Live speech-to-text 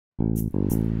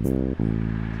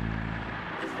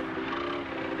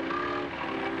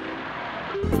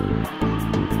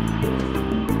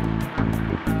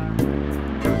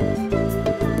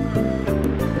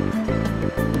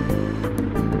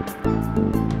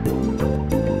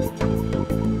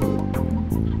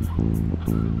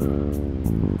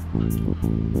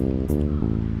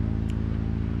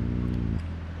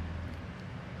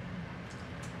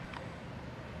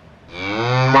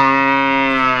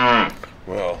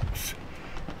Well, it's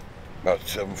about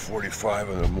 7:45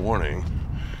 in the morning,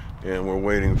 and we're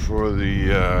waiting for the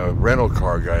rental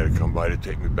car guy to come by to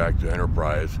take me back to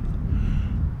Enterprise.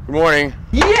 Good morning.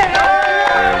 Yeah!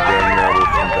 And then we'll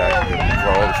come back and get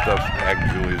all the stuff's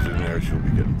packed. Julie's in there. She'll be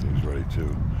getting things ready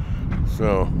too.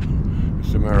 So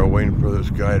it's a matter of waiting for this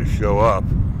guy to show up.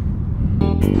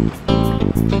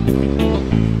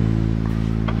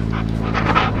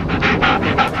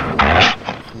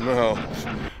 No, it's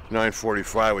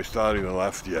 9:45. We still haven't even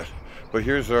left yet. But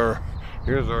here's our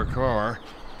car.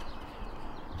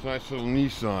 It's a nice little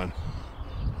Nissan.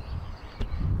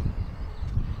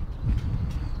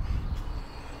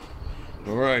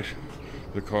 All right,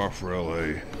 the car for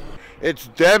LA. It's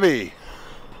Debbie.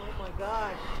 Oh my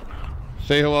gosh.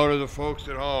 Say hello to the folks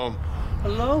at home.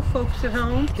 Hello, folks at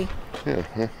home. Yeah.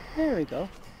 Huh? There we go.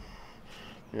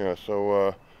 Yeah.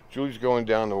 So Julie's going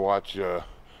down to watch a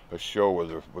show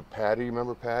with Patty.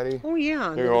 Remember Patty? Oh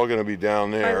yeah. They're all going to be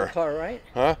down there. Pilot car, right?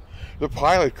 Huh? The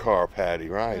pilot car, Patty.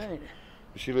 Right. Right.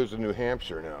 She lives in New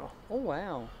Hampshire now. Oh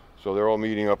wow. So they're all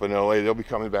meeting up in LA. They'll be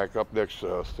coming back up next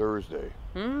Thursday.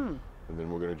 Hmm. And then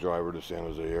we're going to drive her to San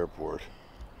Jose Airport.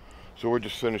 So we're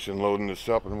just finishing loading this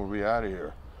up and we'll be out of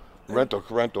here. Rental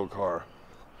car.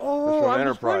 Oh, I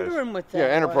was wondering what that Yeah,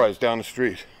 Enterprise was. down the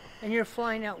street. And you're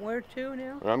flying out where to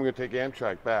now? And I'm going to take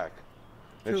Amtrak back.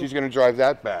 And she's going to drive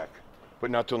that back,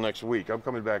 but not till next week. I'm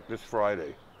coming back this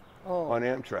Friday on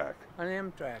Amtrak. On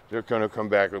Amtrak. They're going to come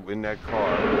back in that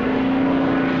car.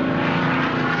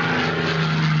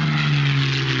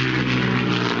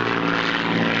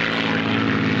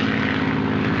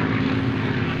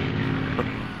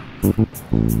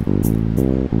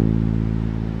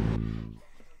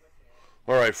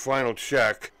 All right, final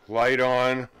check. Light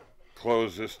on.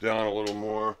 Close this down a little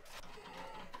more.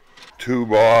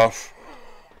 Tube off.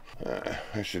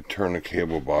 I should turn the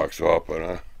cable box off, but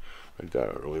I doubt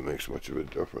it really makes much of a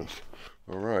difference.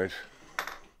 All right.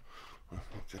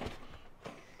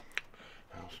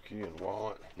 House key and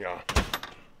wallet. Yeah.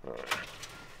 All right.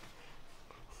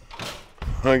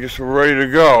 I guess we're ready to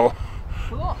go.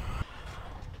 Cool.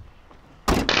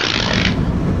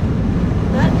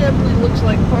 That definitely looks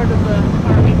like part of the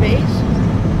Army base.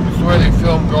 This is where they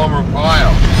filmed Gomer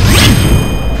Pyle.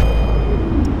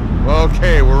 Well,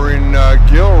 okay, we're in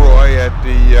Gilroy at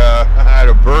the at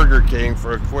a Burger King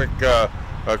for a quick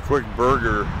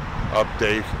burger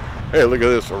update. Hey, look at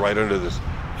this! We're right under this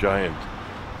giant.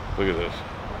 Look at this!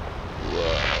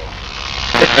 Wow.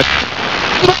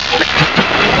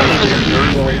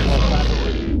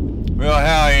 Well,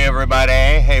 howdy everybody.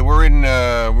 Hey, we're in.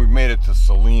 We've made it to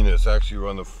Salinas. Actually, we're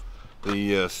on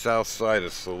the south side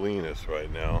of Salinas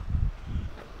right now.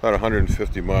 About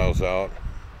 150 miles out.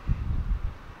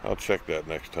 I'll check that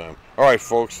next time. All right,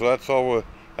 folks. So that's all.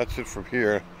 That's it from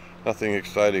here. Nothing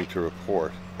exciting to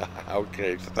report.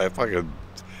 Okay, except I fucking.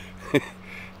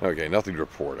 Okay, nothing to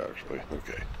report actually.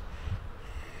 Okay.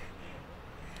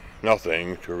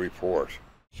 Nothing to report.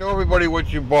 Show everybody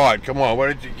what you bought. Come on, what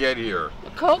did you get here? A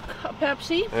Coke, a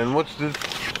Pepsi. And what's this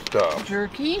stuff?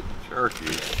 Jerky. Jerky.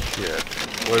 Shit.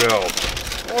 What else?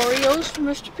 Oreos for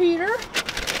Mr. Peter.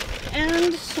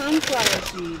 And sunflower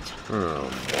seeds. Oh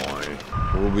boy.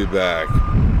 We'll be back.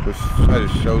 Let's try to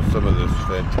show some of this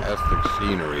fantastic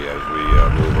scenery as we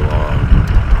move along.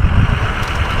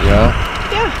 Yeah?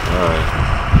 Yeah. Alright.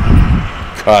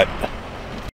 Cut.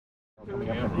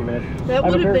 That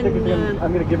would have been.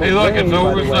 Hey, look, it's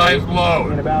oversized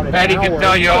load. Patty can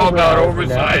tell you all about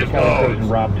oversized loads.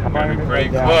 Gonna be pretty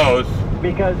close.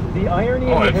 Because the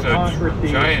irony and the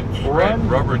hypocrisy giant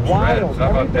rubber treads. How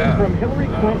about that? From Hillary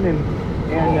Clinton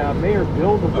and Mayor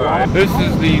Bill de Blasio. This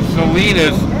is the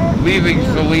Salinas, leaving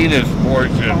Salinas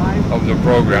portion of the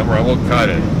program, where I will cut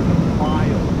it.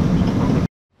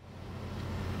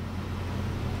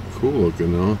 Cool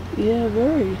looking, though. Yeah,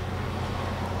 very.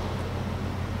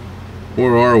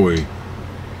 Where are we?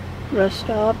 Rest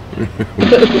stop.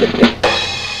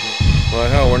 Well,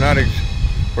 hell,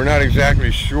 we're not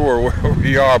exactly sure where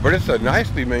we are, but it's a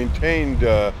nicely maintained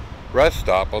rest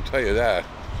stop. I'll tell you that.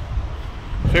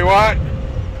 See what?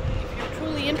 If you're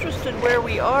truly interested where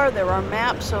we are, there are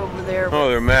maps over there. Oh,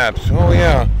 there are maps. Oh,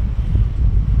 yeah.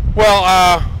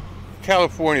 Well,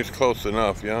 California's close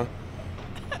enough, yeah?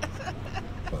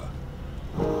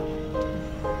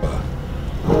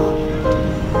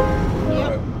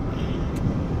 Yep.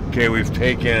 Okay, we've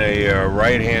taken a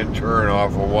right-hand turn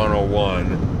off of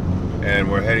 101, and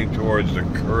we're heading towards the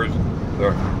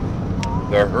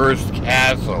Hearst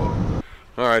Castle.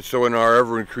 All right, so in our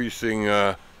ever-increasing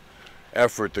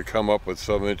effort to come up with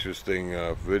some interesting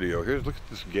video, look at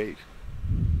this gate.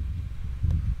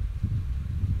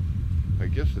 I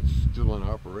guess it's still in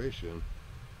operation.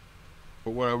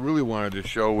 But what I really wanted to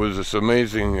show was this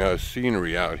amazing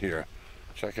scenery out here.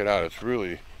 Check it out. It's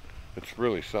really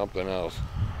something else.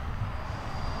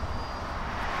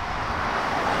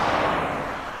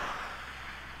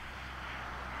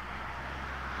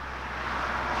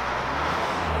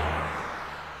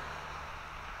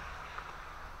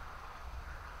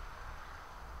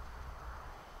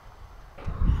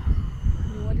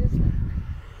 What is that?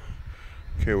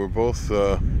 Okay, we're both,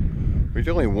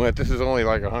 this is only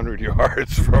like 100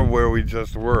 yards from where we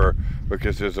just were,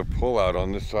 because there's a pullout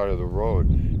on this side of the road,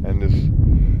 and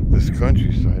this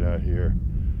countryside out here,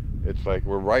 it's like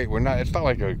it's not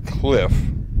like a cliff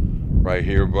right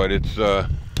here, but it's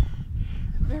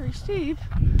Very steep.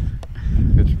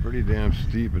 it's pretty damn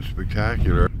steep and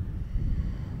spectacular.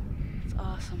 It's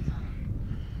awesome.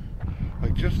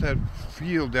 Like just that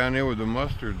field down there with the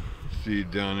mustard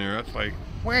seed down there, that's like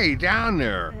way down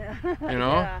there. Yeah. You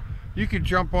know? Yeah. You could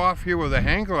jump off here with a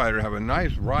hang glider and have a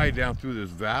nice ride down through this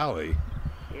valley.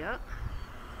 Yeah.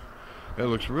 It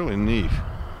looks really neat.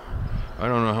 I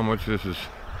don't know how much this is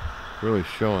really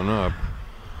showing up,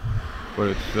 but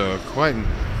it's quite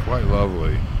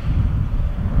lovely.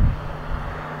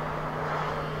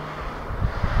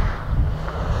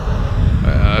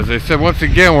 As I said, once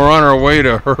again, we're on our way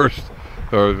to Hearst,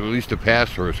 or at least to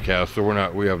past Hearst Castle.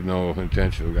 We have no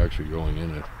intention of actually going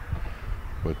in it,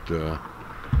 but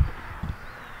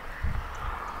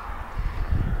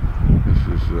this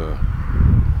is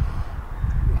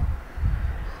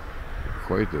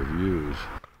quite the views.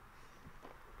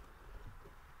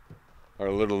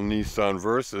 Our little Nissan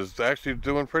Versa is actually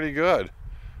doing pretty good.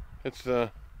 It's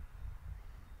boy,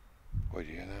 do you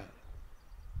hear that?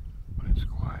 When it's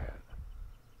quiet.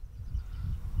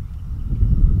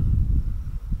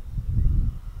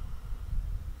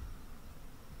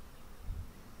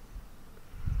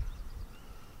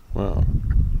 Wow.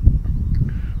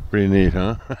 Pretty neat,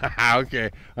 huh? Okay.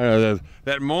 I know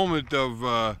that moment of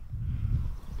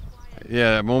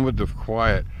that moment of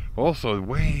quiet. Also,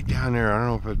 way down there, I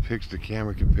don't know if the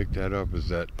camera can pick that up, is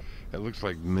that it looks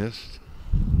like mist.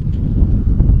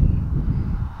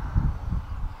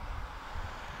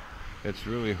 It's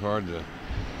really hard to,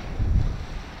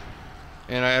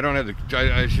 and I don't have the,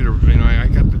 I should have, I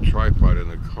got the tripod in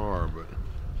the car, but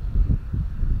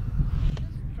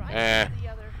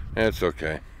it's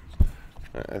okay.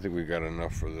 I think we got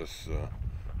enough for this.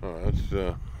 Let's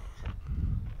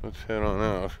head on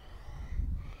out.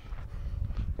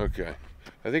 Okay,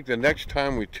 I think the next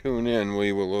time we tune in,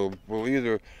 we'll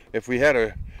either, if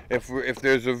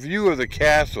there's a view of the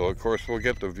castle, of course we'll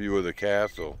get the view of the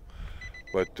castle,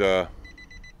 but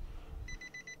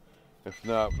if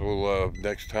not, we'll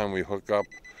next time we hook up,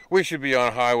 we should be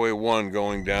on Highway 1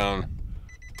 going down.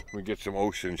 We get some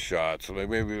ocean shots. So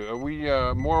maybe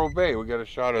Morro Bay. We got a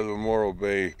shot of the Morro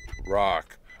Bay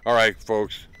rock. All right,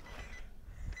 folks.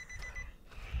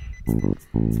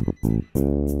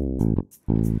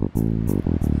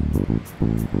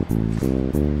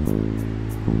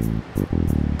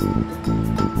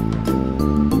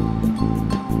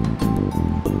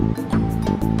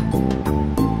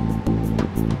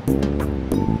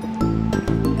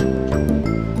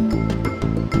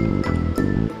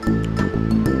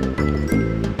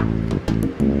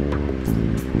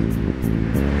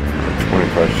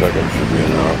 25 seconds should be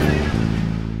enough.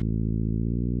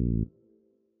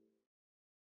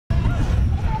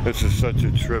 This is such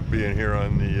a trip being here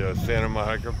on the Santa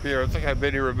Monica Pier. It's like I've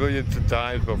been here millions of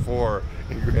times before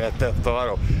in Grand Theft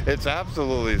Auto. It's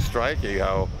absolutely striking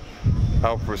how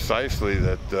precisely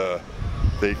that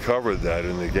they covered that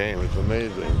in the game. It's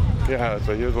amazing. Yeah,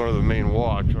 so here's one of the main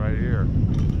walks right here.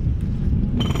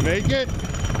 Make it?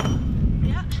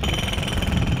 Yeah.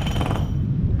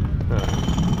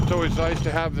 It's always nice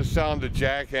to have the sound of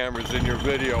jackhammers in your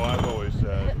video, I've always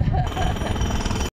said.